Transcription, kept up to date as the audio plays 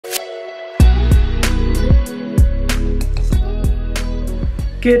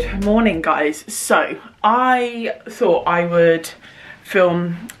Good morning, guys. So I thought I would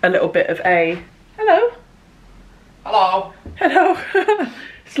film a little bit of a hello.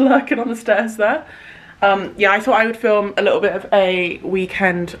 It's lurking on the stairs there. Yeah, I thought I would film a little bit of a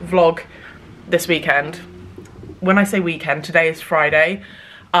weekend vlog this weekend. When I say weekend, today is Friday,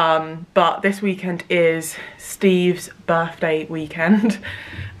 but this weekend is Steve's birthday weekend,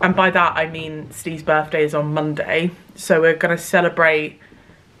 and by that I mean Steve's birthday is on Monday, so we're gonna celebrate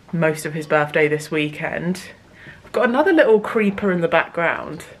most of his birthday this weekend. I've got another little creeper in the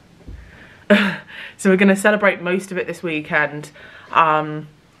background. So we're gonna celebrate most of it this weekend, and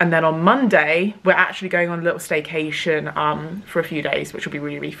then on Monday we're actually going on a little staycation for a few days, which will be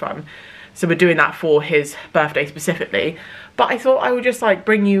really fun. So we're doing that for his birthday specifically, but I thought I would just like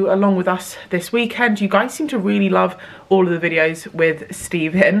bring you along with us this weekend. You guys seem to really love all of the videos with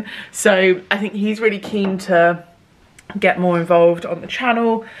Steve in, so I think he's really keen to get more involved on the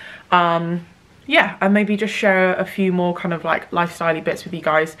channel. Yeah, and maybe just share a few more kind of like lifestyle-y bits with you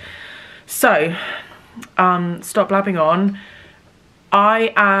guys. So stop blabbing on.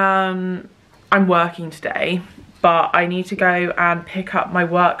 I'm working today, but I need to go and pick up my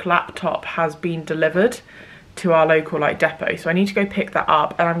work laptop. Has been delivered to our local like depot, so I need to go pick that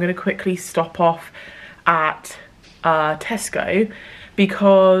up, and I'm going to quickly stop off at Tesco,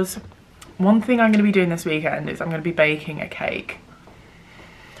 because one thing I'm going to be doing this weekend is I'm going to be baking a cake.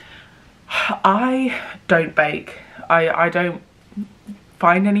 I don't bake. I don't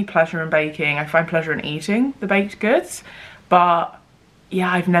find any pleasure in baking. I find pleasure in eating the baked goods, but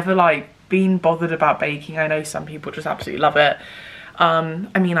yeah, I've never like been bothered about baking. I know some people just absolutely love it.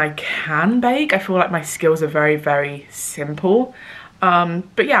 I mean, I can bake. I feel like my skills are very simple.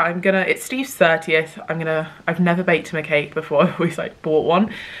 But yeah, it's Steve's 30th. I've never baked him a cake before. I've always like bought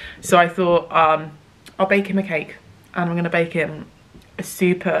one. So I thought I'll bake him a cake, and I'm gonna bake him a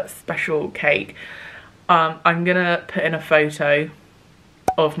super special cake. I'm gonna put in a photo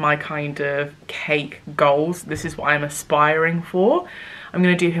of my kind of cake goals. This is what I'm aspiring for. I'm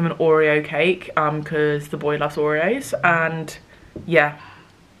gonna do him an Oreo cake because the boy loves Oreos, and yeah,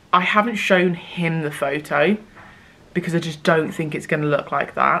 I haven't shown him the photo because I just don't think it's gonna look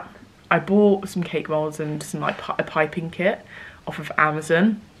like that. I bought some cake molds and some like a piping kit off of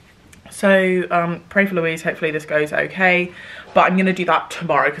Amazon. So pray for Louise, hopefully this goes okay. But I'm gonna do that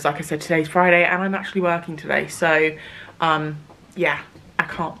tomorrow because like I said, today's Friday and I'm actually working today. So yeah, I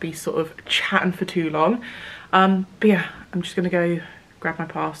can't be sort of chatting for too long. But yeah, I'm just gonna go grab my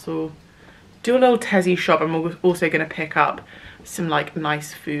parcel, do a little Tessie shop. I'm also gonna pick up some like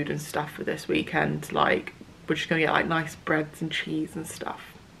nice food and stuff for this weekend. Like we're just gonna get like nice breads and cheese and stuff.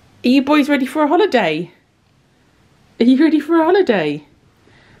 Are you boys ready for a holiday? Are you ready for a holiday?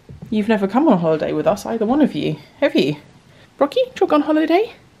 You've never come on a holiday with us, either one of you, have you? Rocky, do you want to go on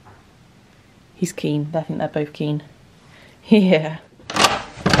holiday? He's keen. I think they're both keen. Yeah.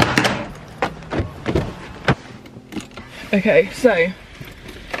 Okay, so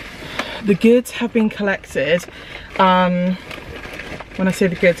the goods have been collected. When I say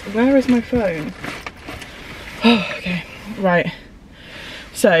the goods, where is my phone? Oh, okay, right.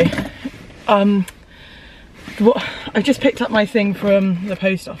 So, I just picked up my thing from the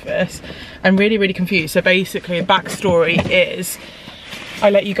post office. I'm really confused. So basically, the backstory is I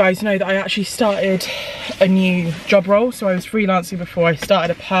let you guys know that I actually started a new job role. So I was freelancing before. I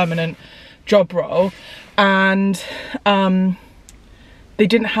started a permanent job role, and they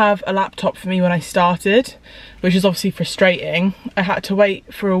didn't have a laptop for me when I started, which is obviously frustrating. I had to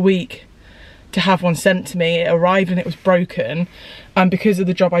wait for a week to have one sent to me. It arrived and it was broken, and because of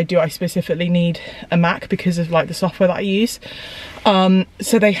the job I do, I specifically need a Mac because of like the software that I use.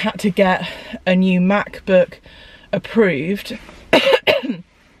 So they had to get a new MacBook approved.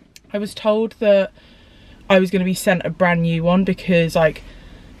 I was told that I was going to be sent a brand new one because like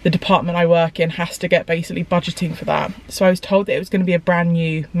the department I work in has to get basically budgeting for that. So I was told that it was going to be a brand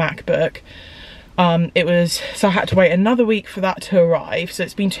new MacBook. So I had to wait another week for that to arrive. So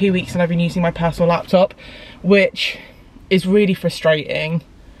it's been 2 weeks and I've been using my personal laptop, which is really frustrating.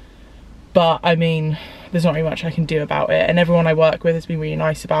 But I mean, there's not really much I can do about it. And everyone I work with has been really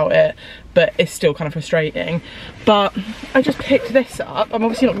nice about it, but it's still kind of frustrating. But I just picked this up. I'm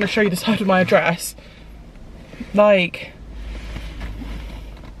obviously not going to show you the side of my address. Like,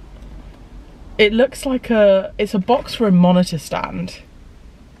 it looks like it's a box for a monitor stand.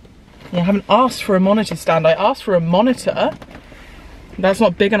 Yeah, I haven't asked for a monitor stand, I asked for a monitor. That's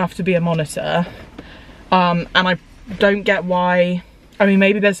not big enough to be a monitor. And I don't get why, I mean,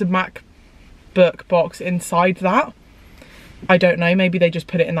 maybe there's a MacBook box inside that, I don't know, maybe they just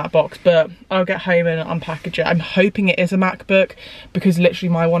put it in that box, but I'll get home and unpackage it. I'm hoping it is a MacBook because literally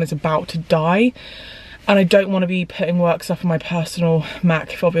my one is about to die and I don't want to be putting work stuff on my personal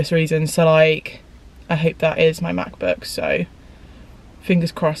Mac for obvious reasons. So like, I hope that is my MacBook. So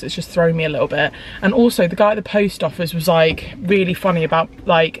fingers crossed. It's just thrown me a little bit. And also the guy at the post office was like really funny about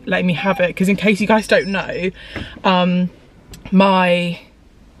like letting me have it, because in case you guys don't know,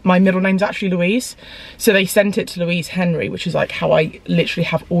 my middle name's actually Louise, so they sent it to louisehenryuk, which is like how I literally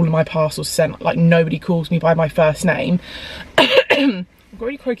have all of my parcels sent. Like nobody calls me by my first name. I've got a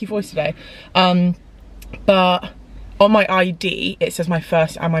really croaky voice today. But on my ID it says my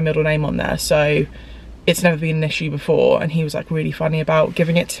first and my middle name on there, so it's never been an issue before. And he was like really funny about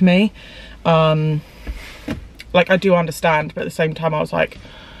giving it to me. Like I do understand, but at the same time I was like,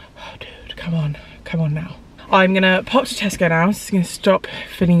 oh dude, come on now. I'm gonna pop to Tesco now. Just gonna stop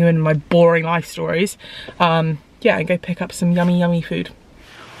filling you in my boring life stories. Yeah, and go pick up some yummy food.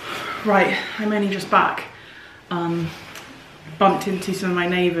 Right, I'm only just back. Bumped into some of my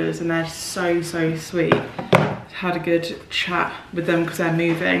neighbours and they're so sweet. Had a good chat with them because they're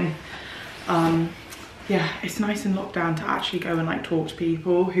moving. Yeah, it's nice in lockdown to actually go and like talk to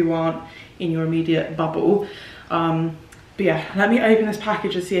people who aren't in your immediate bubble. But yeah, let me open this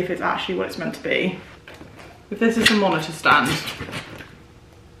package and see if it's actually what it's meant to be. If this is a monitor stand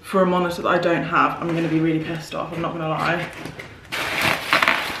for a monitor that I don't have, I'm going to be really pissed off, I'm not going to lie.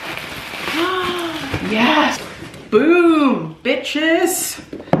 Yes! Boom! Bitches!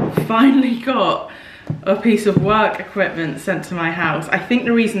 Finally got a piece of work equipment sent to my house. I think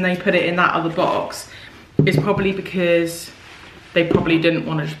the reason they put it in that other box is probably because they probably didn't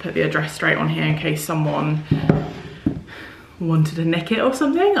want to just put the address straight on here in case someone wanted to nick it or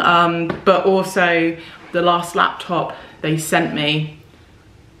something. But also the last laptop they sent me,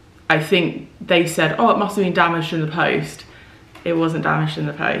 I think they said, oh, it must have been damaged in the post. It wasn't damaged in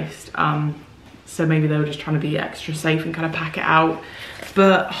the post. So maybe they were just trying to be extra safe and kind of pack it out.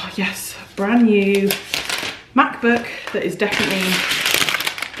 But oh yes, brand new MacBook that is definitely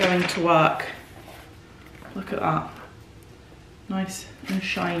going to work. Look at that. Nice and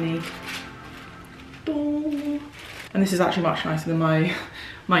shiny. Boom. And this is actually much nicer than my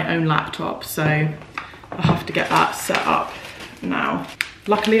own laptop, so I'll have to get that set up now.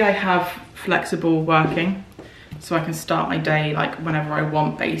 Luckily I have flexible working, so I can start my day like whenever I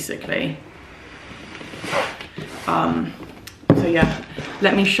want basically. So yeah,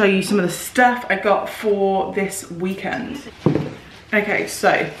 let me show you some of the stuff I got for this weekend. Okay,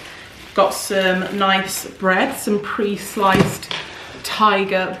 so got some nice bread, some pre-sliced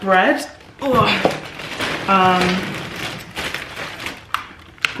tiger bread.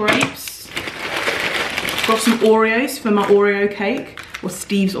 Grapes. Got some Oreos for my Oreo cake, or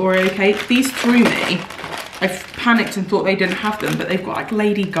Steve's Oreo cake. These threw me. I panicked and thought they didn't have them, but they've got like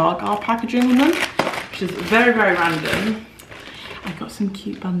Lady Gaga packaging on them, which is very random. I got some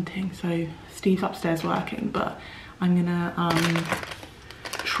cute bunting, so Steve's upstairs working, but I'm gonna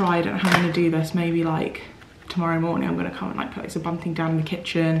try, I don't know how I'm gonna do this, maybe like tomorrow morning I'm gonna come and like put some bunting down in the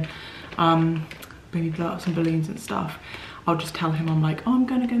kitchen, maybe blow up some balloons and stuff. I'll just tell him, I'm like, oh, I'm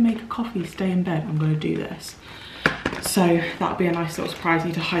gonna go make a coffee, stay in bed, I'm gonna do this. So that'll be a nice little surprise. I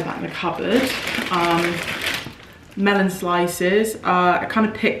need to hide that in the cupboard. Melon slices. I kind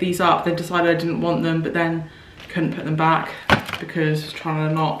of picked these up, then decided I didn't want them, but then couldn't put them back because I was trying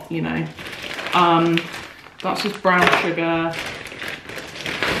to not, you know. That's just brown sugar.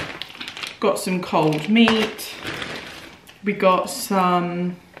 Got some cold meat. We got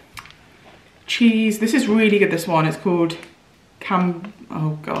some cheese. This is really good, this one. It's called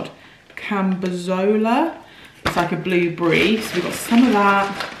𝘭𝘪𝘯𝘬𝘪𝘭𝘪. It's like a blue brie, so we've got some of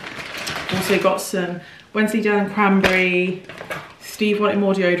that. Also got some 𝘭𝘮𝘬𝘮 cranberry. Steve wanted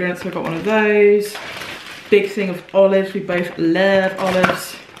more deodorant, so I got one of those. Big thing of olives, we both love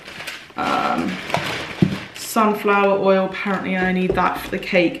olives. Sunflower oil, apparently I need that for the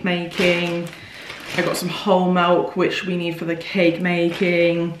cake making. I got some whole milk, which we need for the cake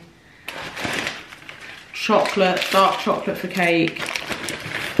making. Chocolate, dark chocolate for cake.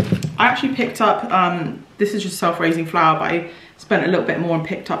 I actually picked up, this is just self-raising flour, but I spent a little bit more and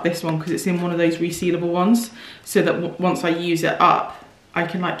picked up this one because it's in one of those resealable ones, so that once I use it up, I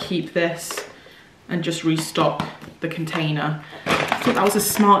can like keep this and just restock the container. I thought that was a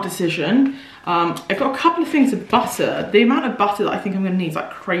smart decision. I've got a couple of things of butter. The amount of butter that I think I'm gonna need is like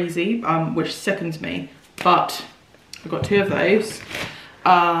crazy, which sickens me, but I've got 2 of those.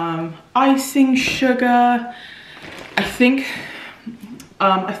 Icing sugar. I think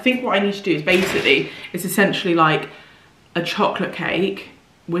what I need to do is basically, it's essentially like a chocolate cake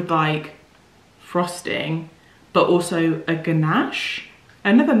with like frosting, but also a ganache.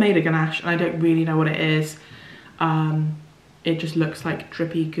 I never made a ganache and I don't really know what it is. It just looks like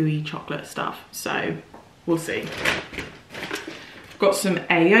drippy, gooey chocolate stuff. So we'll see. Got some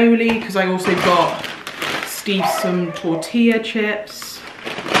aioli because I also got Steve some tortilla chips.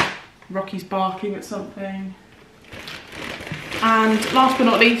 Rocky's barking at something. And last but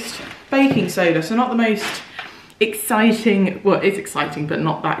not least, baking soda. So not the most exciting, well, it's exciting, but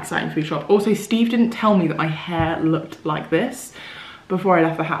not that exciting food shop. Also, Steve didn't tell me that my hair looked like this before I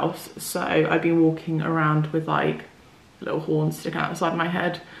left the house. So I've been walking around with like little horns sticking out the side of my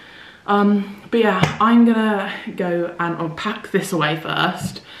head. But yeah, I'm gonna go and unpack this away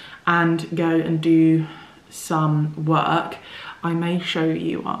first and go and do some work. I may show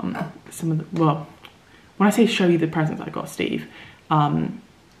you some of the, well, when I say show you the presents I got Steve,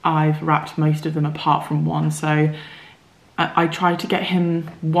 I've wrapped most of them apart from one. So I tried to get him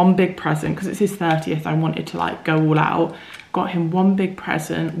one big present because it's his 30th. I wanted to like go all out. Got him one big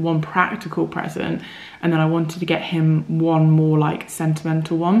present, one practical present, and then I wanted to get him one more like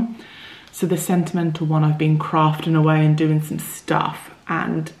sentimental one. So the sentimental one I've been crafting away and doing some stuff,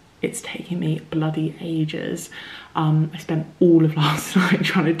 and it's taking me bloody ages. I spent all of last night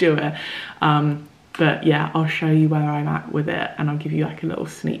trying to do it. But yeah, I'll show you where I'm at with it and I'll give you like a little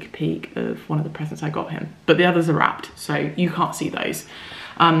sneak peek of one of the presents I got him. But the others are wrapped, so you can't see those.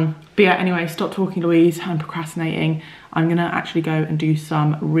 But yeah, anyway, stop talking, Louise. I'm procrastinating. I'm gonna actually go and do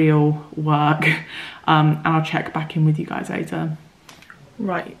some real work and I'll check back in with you guys later.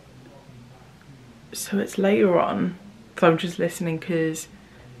 Right, so it's later on, so I'm just listening because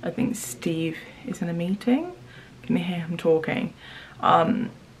I think Steve is in a meeting. Can you hear him talking?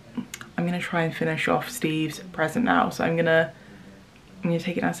 I'm gonna try and finish off Steve's present now. So I'm gonna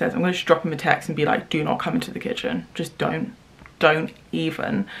take it downstairs. I'm gonna just drop him a text and be like, do not come into the kitchen. Just don't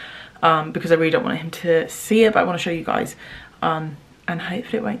even. Because I really don't want him to see it, but I want to show you guys. And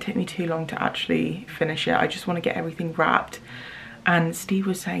hopefully it won't take me too long to actually finish it. I just want to get everything wrapped. And Steve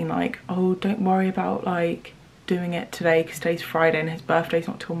was saying like, oh, don't worry about like doing it today because today's Friday and his birthday's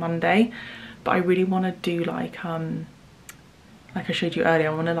not till Monday. But I really want to do like I showed you earlier,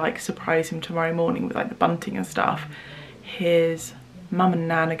 I want to like surprise him tomorrow morning with like the bunting and stuff. His mum and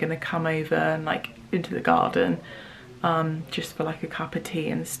nan are going to come over and like into the garden just for like a cup of tea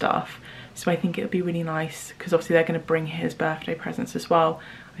and stuff. So I think it would be really nice because obviously they're going to bring his birthday presents as well.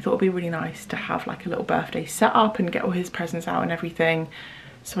 I thought it would be really nice to have like a little birthday set up and get all his presents out and everything.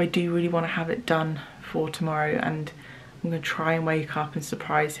 So I do really want to have it done for tomorrow, and I'm going to try and wake up and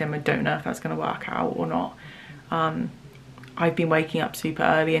surprise him. I don't know if that's going to work out or not. I've been waking up super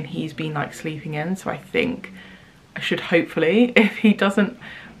early and he's been like sleeping in, so I think I should hopefully, if he doesn't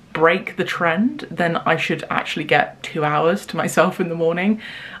break the trend, then I should actually get 2 hours to myself in the morning,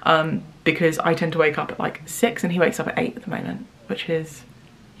 because I tend to wake up at like 6 and he wakes up at 8 at the moment, which is,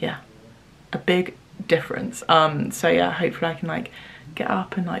 yeah, a big difference. So yeah, hopefully I can like get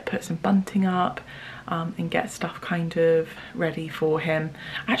up and like put some bunting up and get stuff kind of ready for him.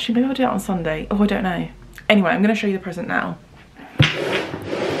 Actually, maybe I'll do that on Sunday. Oh, I don't know. Anyway, I'm going to show you the present now.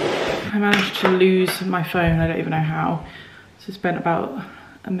 I managed to lose my phone, I don't even know how. So I spent about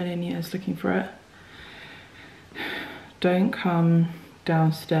a million years looking for it. Don't come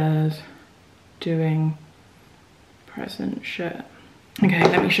downstairs doing present shit. Okay,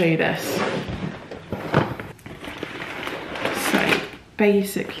 let me show you this. So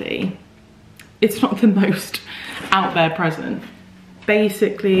basically, it's not the most out there present.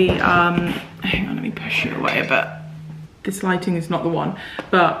 Basically, hang on, let me push you away a bit. This lighting is not the one,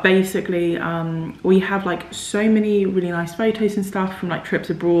 but basically we have like so many really nice photos and stuff from like trips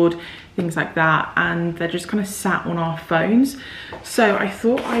abroad, things like that, and they're just kind of sat on our phones. So I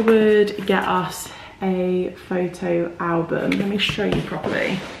thought I would get us a photo album. Let me show you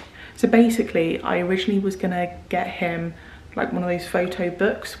properly. So basically I originally was gonna get him like one of those photo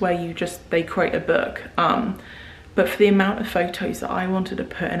books where you just, they create a book, but for the amount of photos that I wanted to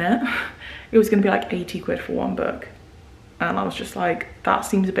put in it, it was gonna be like 80 quid for one book. And I was just like, that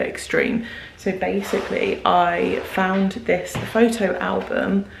seems a bit extreme. So basically I found this photo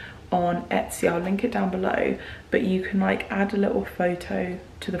album on Etsy. I'll link it down below, but you can like add a little photo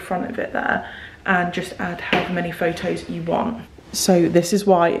to the front of it there and just add however many photos you want. So this is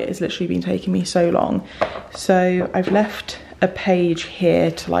why it has literally been taking me so long. So I've left a page here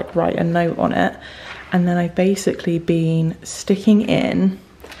to like write a note on it, and then I've basically been sticking in,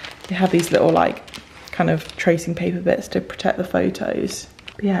 they have these little like kind of tracing paper bits to protect the photos.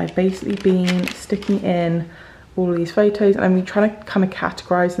 But yeah, I've basically been sticking in all of these photos, and I'm trying to kind of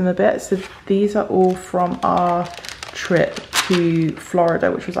categorize them a bit. So these are all from our trip to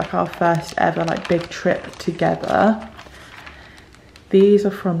Florida, which was like our first ever like big trip together. These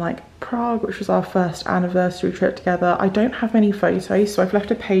are from like Prague, which was our first anniversary trip together. I don't have many photos, so I've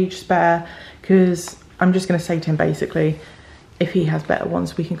left a page spare because I'm just going to say to him basically, if he has better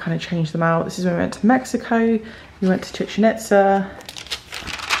ones, we can kind of change them out. This is when we went to Mexico, we went to 𝘱𝘳𝘮𝘮.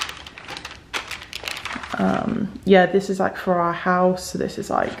 Yeah, this is like for our house, so this is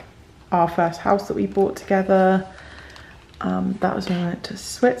like our first house that we bought together. That was when we went to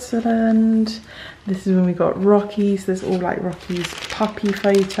Switzerland. This is when we got Rocky's. There's all like Rocky's puppy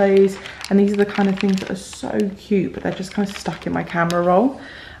photos, and these are the kind of things that are so cute, but they're just kind of stuck in my camera roll.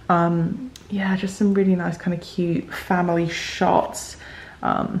 Yeah, just some really nice kind of cute family shots,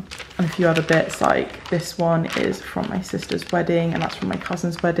 and a few other bits. Like this one is from my sister's wedding, and that's from my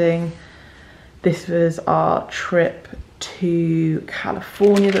cousin's wedding. This was our trip to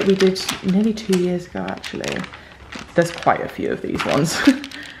California that we did nearly 2 years ago, actually. There's quite a few of these ones. But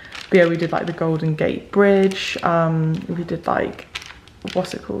yeah, we did like the Golden Gate Bridge. We did like,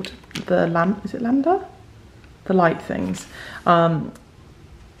 what's it called? Is it lambda? The light things.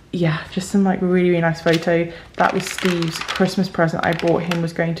 Yeah, just some like really, really nice photo. That was Steve's Christmas present I bought him,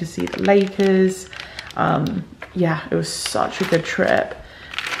 was going to see the Lakers. Yeah, it was such a good trip.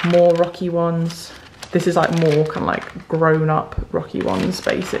 More Rocky ones. This is like more kind of like grown up Rocky ones,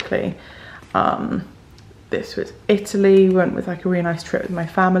 basically. This was Italy. We went with like a really nice trip with my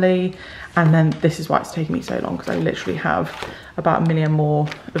family. And then this is why it's taken me so long, because I literally have about 1 million more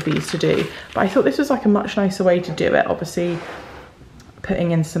of these to do. But I thought this was like a much nicer way to do it. Obviously, putting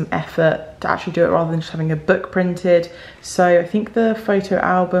in some effort to actually do it rather than just having a book printed. So I think the photo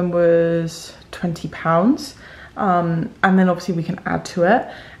album was £20. And then obviously we can add to it.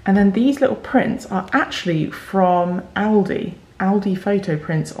 And then these little prints are actually from Aldi photo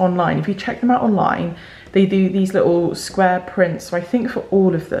prints online. If you check them out online, they do these little square prints. So I think for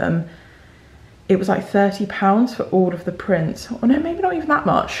all of them, it was like £30 for all of the prints. Oh no, maybe not even that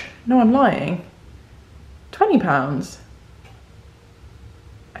much. No, I'm lying. £20.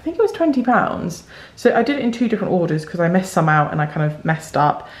 I think it was £20. So I did it in 2 different orders because I missed some out and I kind of messed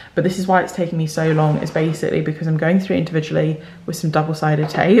up. But this is why it's taking me so long, is basically because I'm going through individually with some double-sided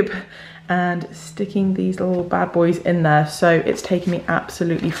tape and sticking these little bad boys in there. So it's taken me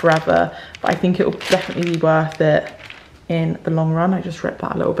absolutely forever, but I think it will definitely be worth it in the long run. I just ripped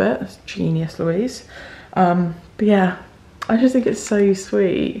that a little bit. It's genius, Louise. But yeah, I just think it's so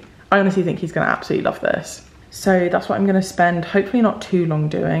sweet. I honestly think he's gonna absolutely love this. So that's what I'm gonna spend, hopefully not too long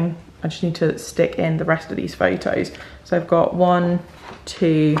doing. I just need to stick in the rest of these photos. So I've got 1,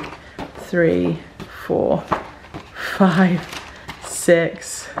 2, 3, 4, 5,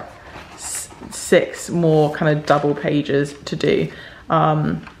 6 more kind of double pages to do.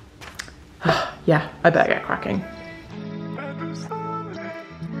 Yeah, I better get cracking.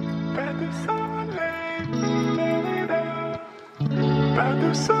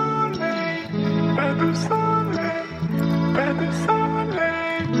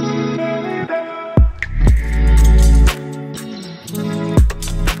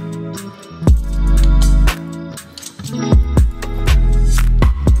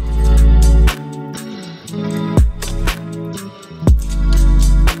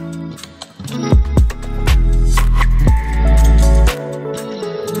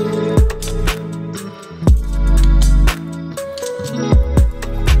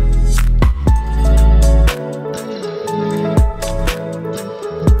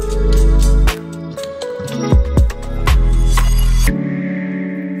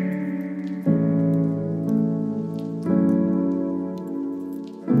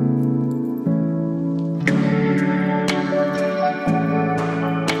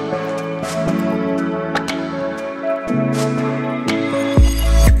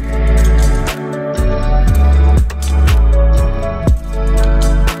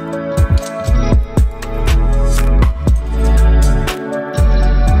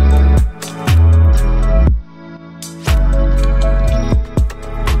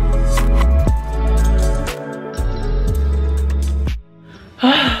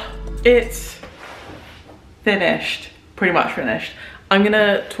 It's finished, pretty much finished. I'm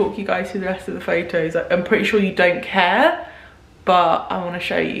gonna talk you guys through the rest of the photos. I'm pretty sure you don't care, but I wanna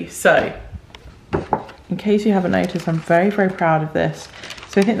show you. So, in case you haven't noticed, I'm very, very proud of this.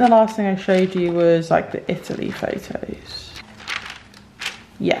 So I think the last thing I showed you was like the Italy photos.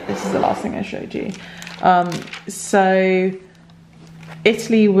 Yeah, this is the last thing I showed you. So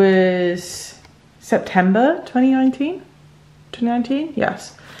Italy was September 2019? 2019,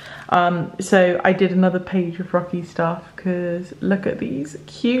 yes. So I did another page of Rocky stuff because look at these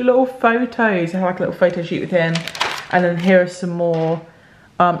cute little photos. I had like a little photo shoot with him. And then here are some more.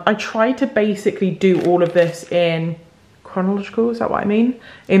 I tried to basically do all of this in chronological, is that what I mean?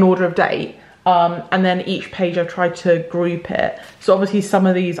 In order of date. And then each page I've tried to group it. So obviously some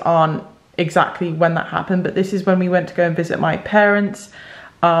of these aren't exactly when that happened, but this is when we went to go and visit my parents.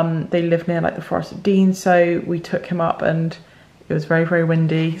 They live near like the Forest of Dean, so we took him up and it was very, very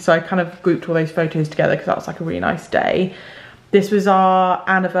windy. So I kind of grouped all those photos together because that was like a really nice day. This was our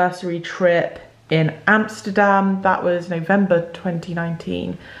anniversary trip in Amsterdam. That was November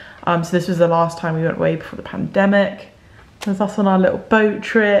 2019. So this was the last time we went away before the pandemic. There's us on our little boat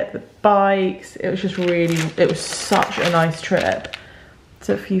trip, the bikes. It was just really, it was such a nice trip.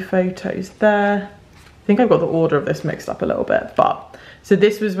 So a few photos there. I think I've got the order of this mixed up a little bit, but so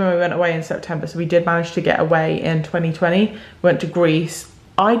this was when we went away in September. So we did manage to get away in 2020. We went to Greece.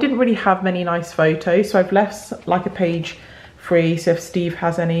 I didn't really have many nice photos, so I've left like a page free. So if Steve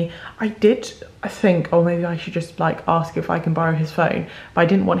has any, I think, oh, maybe I should just like ask if I can borrow his phone, but I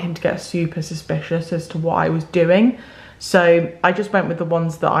didn't want him to get super suspicious as to what I was doing. So I just went with the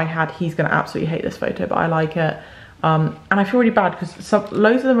ones that I had. He's gonna absolutely hate this photo, but I like it. And I feel really bad because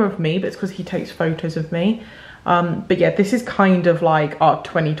loads of them are of me, but it's because he takes photos of me. But yeah, this is kind of like our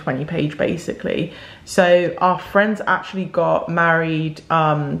 2020 page basically. So our friends actually got married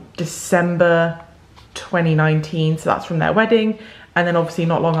December 2019, so that's from their wedding. And then obviously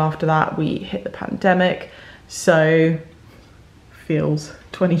not long after that we hit the pandemic. So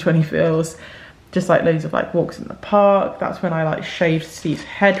 2020 feels just like loads of like walks in the park. That's when I like shaved Steve's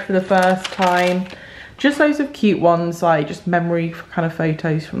head for the first time. Just loads of cute ones, like just memory kind of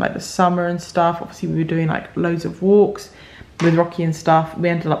photos from like the summer and stuff. Obviously we were doing like loads of walks with Rocky and stuff. We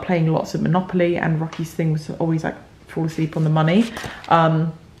ended up playing lots of Monopoly, and Rocky's thing was always like fall asleep on the money.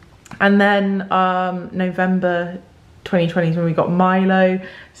 And then November 2020 is when we got Milo.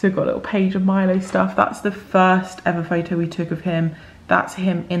 So we've got a little page of Milo stuff. That's the first ever photo we took of him. That's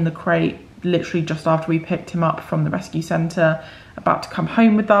him in the crate, literally just after we picked him up from the rescue centre, about to come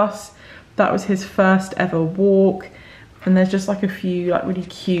home with us. That was his first ever walk. And there's just like a few like really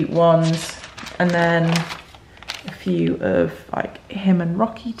cute ones, and then a few of like him and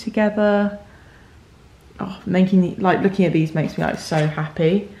Rocky together. Oh, looking at these makes me like so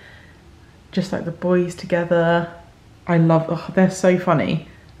happy. Just like the boys together. I love, oh, they're so funny.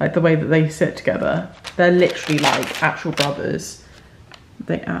 Like the way that they sit together. They're literally like actual brothers.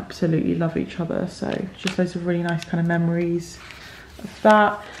 They absolutely love each other. So just loads of really nice kind of memories of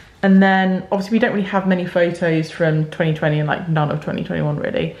that. And then obviously we don't really have many photos from 2020 and like none of 2021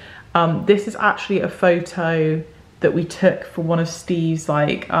 really. This is actually a photo that we took for one of Steve's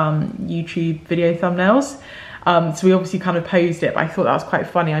like YouTube video thumbnails. So we obviously kind of posed it, but I thought that was quite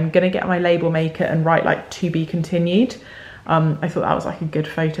funny. I'm gonna get my label maker and write like "to be continued." I thought that was like a good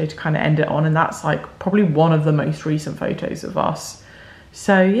photo to kind of end it on, and that's like probably one of the most recent photos of us.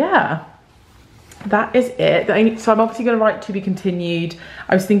 So yeah, that is it. So I'm obviously going to write "to be continued."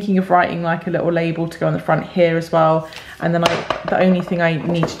 I was thinking of writing like a little label to go on the front here as well. And then the only thing I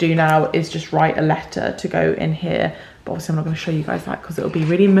need to do now is just write a letter to go in here. But obviously I'm not going to show you guys that because it'll be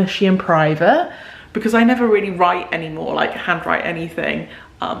really mushy and private, because I never really write anymore, like handwrite anything.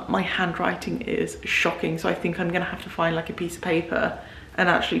 My handwriting is shocking. So I think I'm going to have to find like a piece of paper and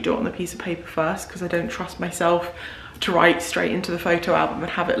actually do it on the piece of paper first, because I don't trust myself to write straight into the photo album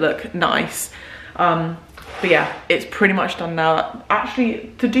and have it look nice. But yeah, it's pretty much done now.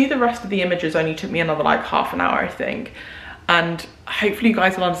 Actually, to do the rest of the images only took me another like half an hour, I think. And hopefully you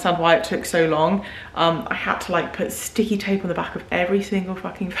guys will understand why it took so long. I had to like put sticky tape on the back of every single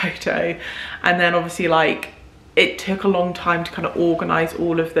fucking photo. And then obviously like it took a long time to kind of organize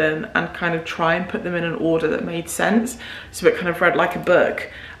all of them and kind of try and put them in an order that made sense. So it kind of read like a book.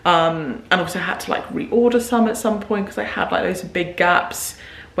 And also I had to like reorder some at some point because I had like those big gaps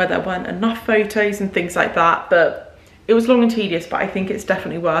where there weren't enough photos and things like that. But it was long and tedious, but I think it's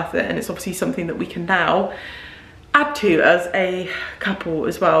definitely worth it. And it's obviously something that we can now add to as a couple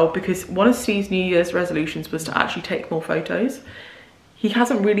as well, because one of Steve's New Year's resolutions was to actually take more photos. He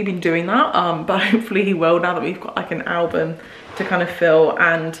hasn't really been doing that, but hopefully he will now that we've got like an album to kind of fill.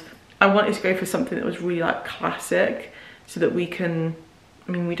 And I wanted to go for something that was really like classic, so that we can,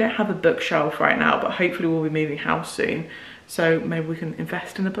 I mean, we don't have a bookshelf right now, but hopefully we'll be moving house soon. So maybe we can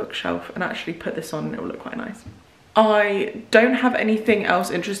invest in a bookshelf and actually put this on and it will look quite nice. I don't have anything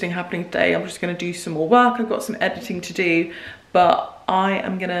else interesting happening today. I'm just gonna do some more work. I've got some editing to do, but I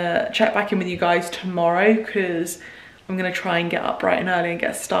am gonna check back in with you guys tomorrow because I'm gonna try and get up bright and early and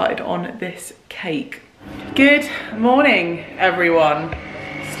get started on this cake. Good morning, everyone.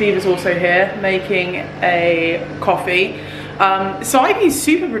 Steve is also here making a coffee. So I've been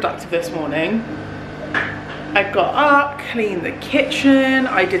super productive this morning. I got up, cleaned the kitchen,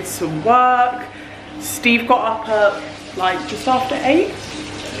 I did some work. Steve got up at like just after 8.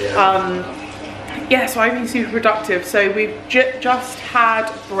 Yeah, so I've been super productive. So we've just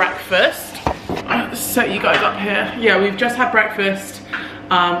had breakfast. I'll set you guys up here. Yeah, we've just had breakfast.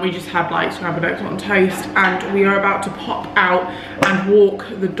 We just had like scrambled eggs on toast, and we are about to pop out and walk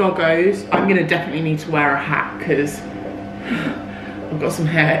the doggos. I'm gonna definitely need to wear a hat because I've got some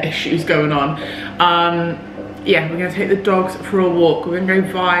hair issues going on. Yeah, we're gonna take the dogs for a walk. We're gonna go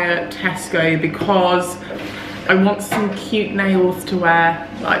via Tesco because I want some cute nails to wear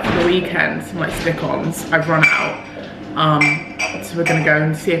like for the weekend, some like stick-ons. I've run out. So we're gonna go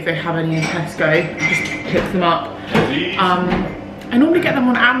and see if they have any in Tesco, just pick them up. I normally get them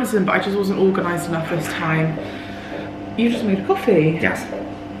on Amazon, but I just wasn't organised enough this time. You just made a coffee? Yes.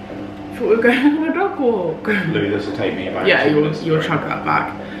 Thought we were going on a dog walk. Louise will take me back. Yeah, you'll chug that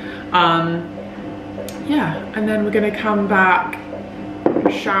back. Yeah, and then we're gonna come back,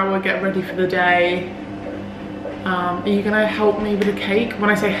 shower, get ready for the day. Are you gonna help me with the cake? When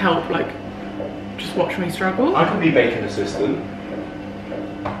I say help, like, just watch me struggle? I can be baking assistant.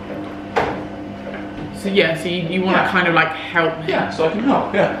 So yeah, so you want to kind of like help me? Yeah, so I can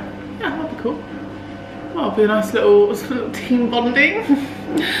help, yeah. Yeah, that'd be cool. Well, it'll be a nice little team bonding.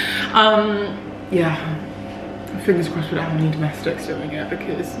 Yeah. Fingers crossed we don't have any domestics doing it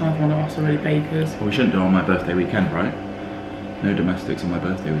because neither one of us are really bakers. Well, we shouldn't do it on my birthday weekend, right? No domestics on my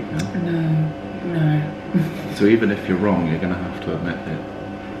birthday weekend. No. So even if you're wrong, you're going to have to admit that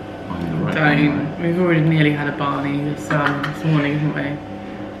I'm the right one. Don't. We've already nearly had a Barney this morning, haven't we?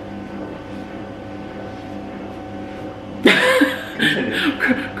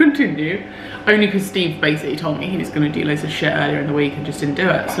 Continue. Only because Steve basically told me he was going to do loads of shit earlier in the week and just didn't do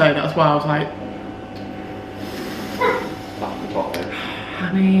it. So that's why I was like,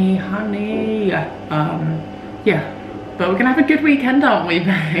 honey. Yeah. But we're going to have a good weekend, aren't we,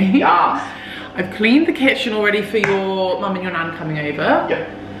 babe? Yes. I've cleaned the kitchen already for your mum and your nan coming over. Yeah.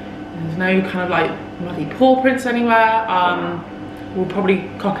 There's no kind of like muddy paw prints anywhere. We'll probably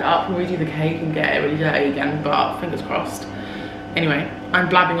cock it up when we do the cake and get it really dirty again, but fingers crossed. Anyway, I'm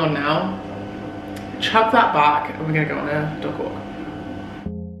blabbing on now. Chug that back and we're gonna go on a dog walk.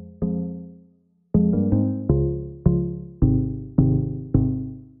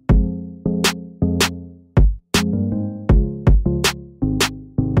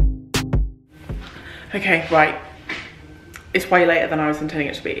 Okay, right. It's way later than I was intending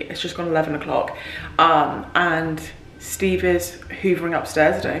it to be. It's just gone 11 o'clock. And Steve is hoovering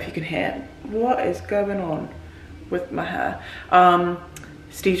upstairs. I don't know if you can hear. What is going on with my hair?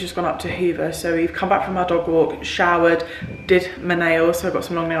 Steve's just gone up to hoover. So we've come back from our dog walk, showered, did my nails. So I got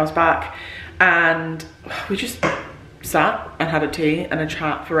some long nails back. And we just sat and had a tea and a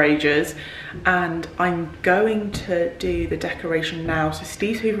chat for ages. And I'm going to do the decoration now. So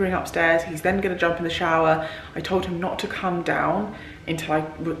Steve's hoovering upstairs. He's then going to jump in the shower. I told him not to come down until I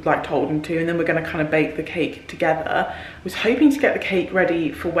told him to, and then we're going to kind of bake the cake together. I was hoping to get the cake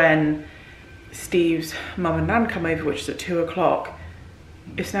ready for when Steve's mum and nan come over, which is at 2 o'clock.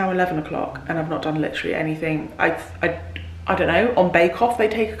 It's now 11 o'clock and I've not done literally anything. I don't know, on Bake Off they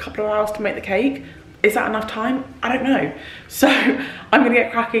take a couple of hours to make the cake. Is that enough time? I don't know. So I'm gonna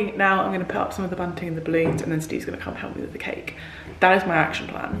get cracking now. I'm gonna put up some of the bunting and the balloons, and then Steve's gonna come help me with the cake. That is my action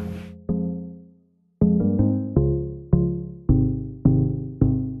plan.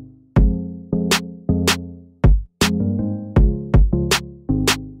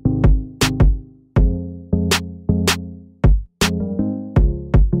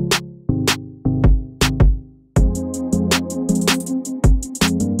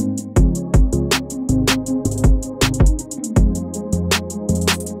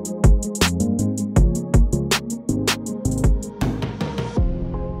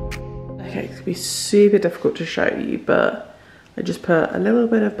 Super difficult to show you, but I just put a little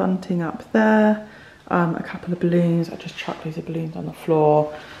bit of bunting up there, a couple of balloons. I just chucked these balloons on the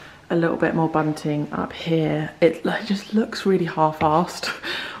floor, a little bit more bunting up here. It just looks really half-assed,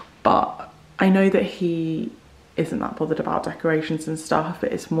 but I know that he isn't that bothered about decorations and stuff.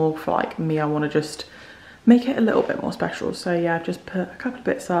 It's more for like me. I want to just make it a little bit more special. So yeah, I've just put a couple of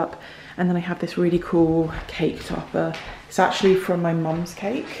bits up, and then I have this really cool cake topper. It's actually from my mum's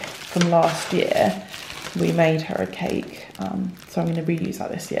cake from last year. We made her a cake, so I'm going to reuse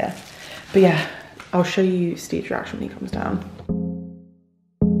that this year. But yeah, I'll show you Steve's reaction when he comes down.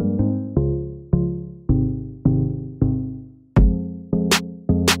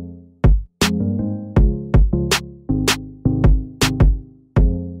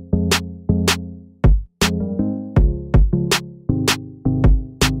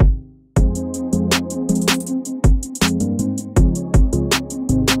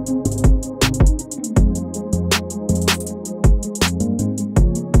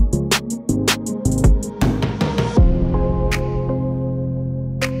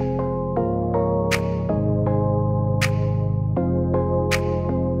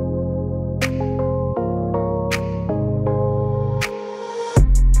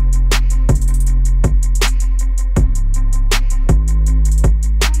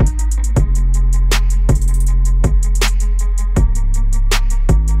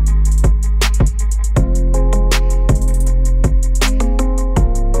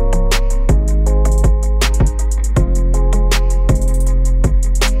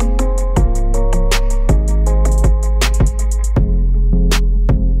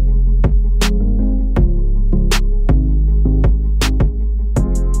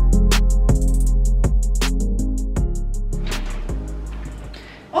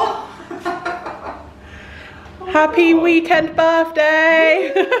 Happy weekend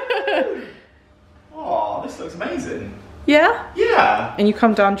birthday! Oh, this looks amazing. Yeah? Yeah. And you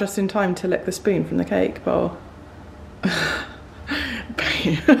come down just in time to lick the spoon from the cake bowl.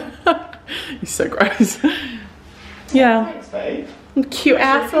 You're so gross. Yeah. Thanks, babe. Cute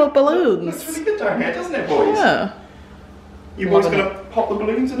ass little balloons. Looks really good down here, doesn't it, boys? Yeah. You boys gonna pop the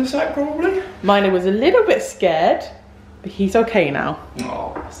balloons in a sec, probably? Miner was a little bit scared, but he's okay now.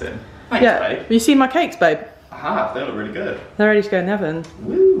 Oh, that's it. Thanks, Yeah. babe. Have you seen my cakes, babe? I have. They look really good. They're ready to go in the oven.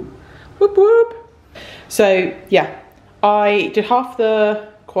 Woo. Whoop whoop. So yeah, I did half the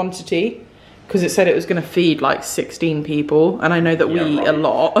quantity because it said it was going to feed like 16 people, and I know that we eat a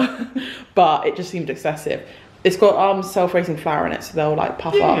lot, but it just seemed excessive. It's got self-raising flour in it, so they'll like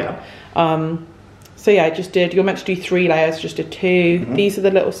puff up. So yeah, I just did. You're meant to do 3 layers, just did 2. These are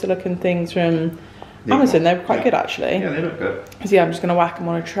the little silicone things from Amazon. They were quite good actually. Yeah, they look good. So yeah, I'm just going to whack them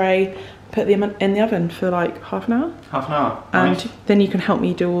on a tray, put them in the oven for like half an hour. Half an hour. And nice. then you can help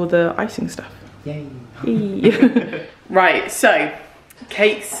me do all the icing stuff. Yay. Right, so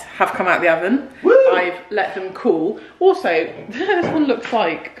cakes have come out of the oven. Woo! I've let them cool. Also, this one looks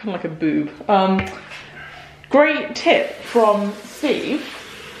like kind of like a boob. Great tip from Steve.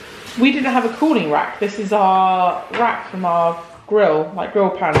 We didn't have a cooling rack. This is our rack from our grill, like grill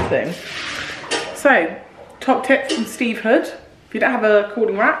pan thing. So, top tip from Steve Hood. If you don't have a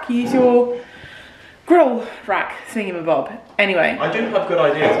cooling rack, use your grill rack thingamabob. Anyway. I do have good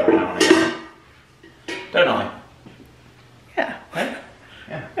ideas every now and again. Don't I? Yeah. Hey?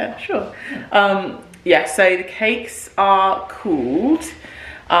 Yeah, sure. Yeah, so the cakes are cooled.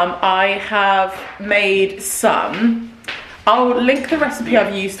 I have made some. I'll link the recipe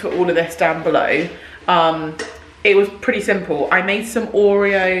I've used for all of this down below. It was pretty simple. I made some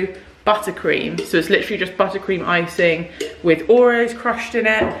Oreo buttercream. So it's literally just buttercream icing with Oreos crushed in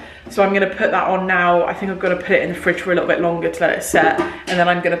it. So I'm gonna put that on now. I think I'm gonna put it in the fridge for a little bit longer to let it set. And then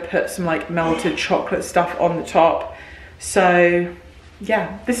I'm gonna put some like melted chocolate stuff on the top. So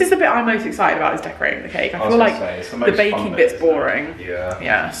yeah, this is the bit I'm most excited about, is decorating the cake. I feel like the baking bit's boring.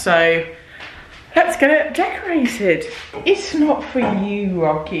 Yeah, so let's get it decorated. It's not for you,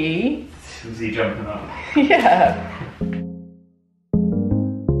 Rocky. Is he jumping up? Yeah.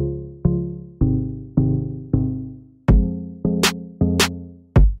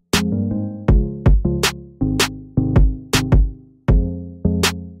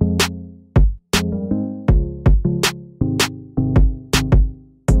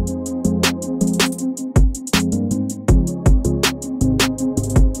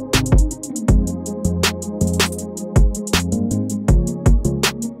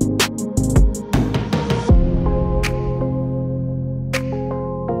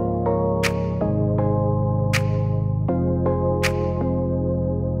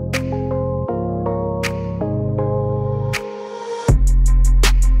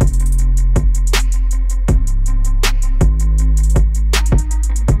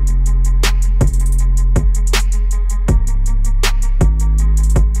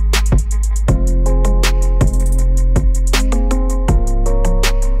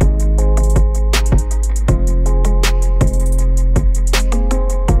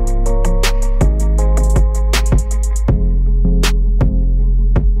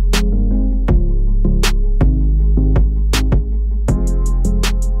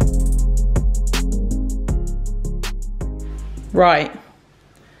 Right,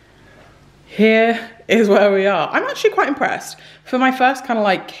 here is where we are. I'm actually quite impressed. For my first kind of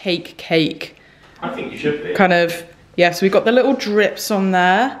like cake. I think you should be. Kind of, yeah, so we've got the little drips on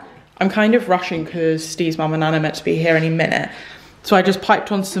there. I'm kind of rushing because Steve's mum and Nan are meant to be here any minute. So I just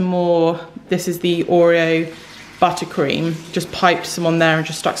piped on some more. This is the Oreo buttercream. Just piped some on there and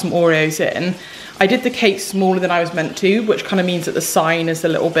just stuck some Oreos in. I did the cake smaller than I was meant to, which kind of means that the sign is a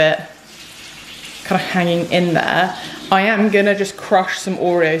little bit kind of hanging in there. I am gonna just crush some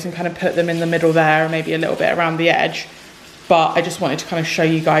Oreos and kind of put them in the middle there, and maybe a little bit around the edge. But I just wanted to kind of show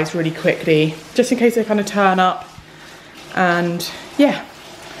you guys really quickly, just in case they kind of turn up. And yeah,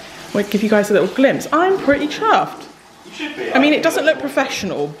 we'll give you guys a little glimpse. I'm pretty chuffed. You should be. I mean, it doesn't look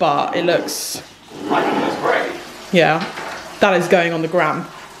professional, but it looks... I think that's great. Yeah, that is going on the gram,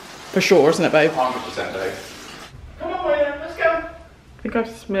 for sure, isn't it, babe? 100%, Dave. Come on, William, let's go. I think I've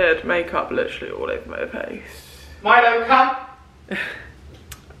smeared makeup literally all over my face. Milo, come.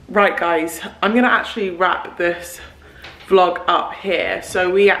 Right, guys, I'm gonna actually wrap this vlog up here.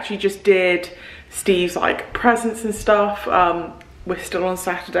 So we actually just did Steve's like presents and stuff. We're still on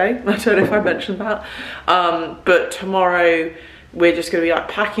Saturday. I don't know if I mentioned that. But tomorrow we're just gonna be like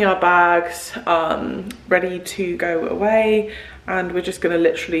packing our bags, ready to go away, and we're just gonna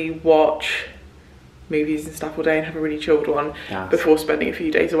literally watch movies and stuff all day and have a really chilled one Yes. before spending a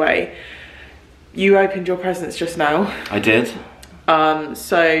few days away. You opened your presents just now. I did.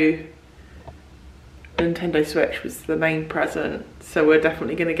 So the Nintendo Switch was the main present, so we're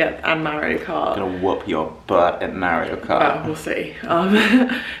definitely going to get and Mario Kart. Gonna whoop your butt at Mario Kart. We'll see.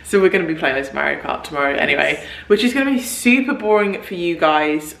 So we're going to be playing this Mario Kart tomorrow anyway, which is going to be super boring for you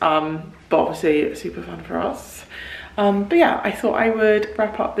guys, but obviously it's super fun for us. But yeah, I thought I would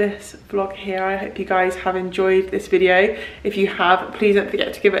wrap up this vlog here. I hope you guys have enjoyed this video. If you have, please don't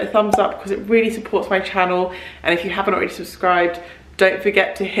forget to give it a thumbs up because it really supports my channel. And if you haven't already subscribed, don't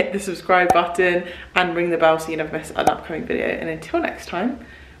forget to hit the subscribe button and ring the bell so you never miss an upcoming video. And until next time,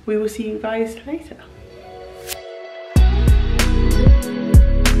 we will see you guys later.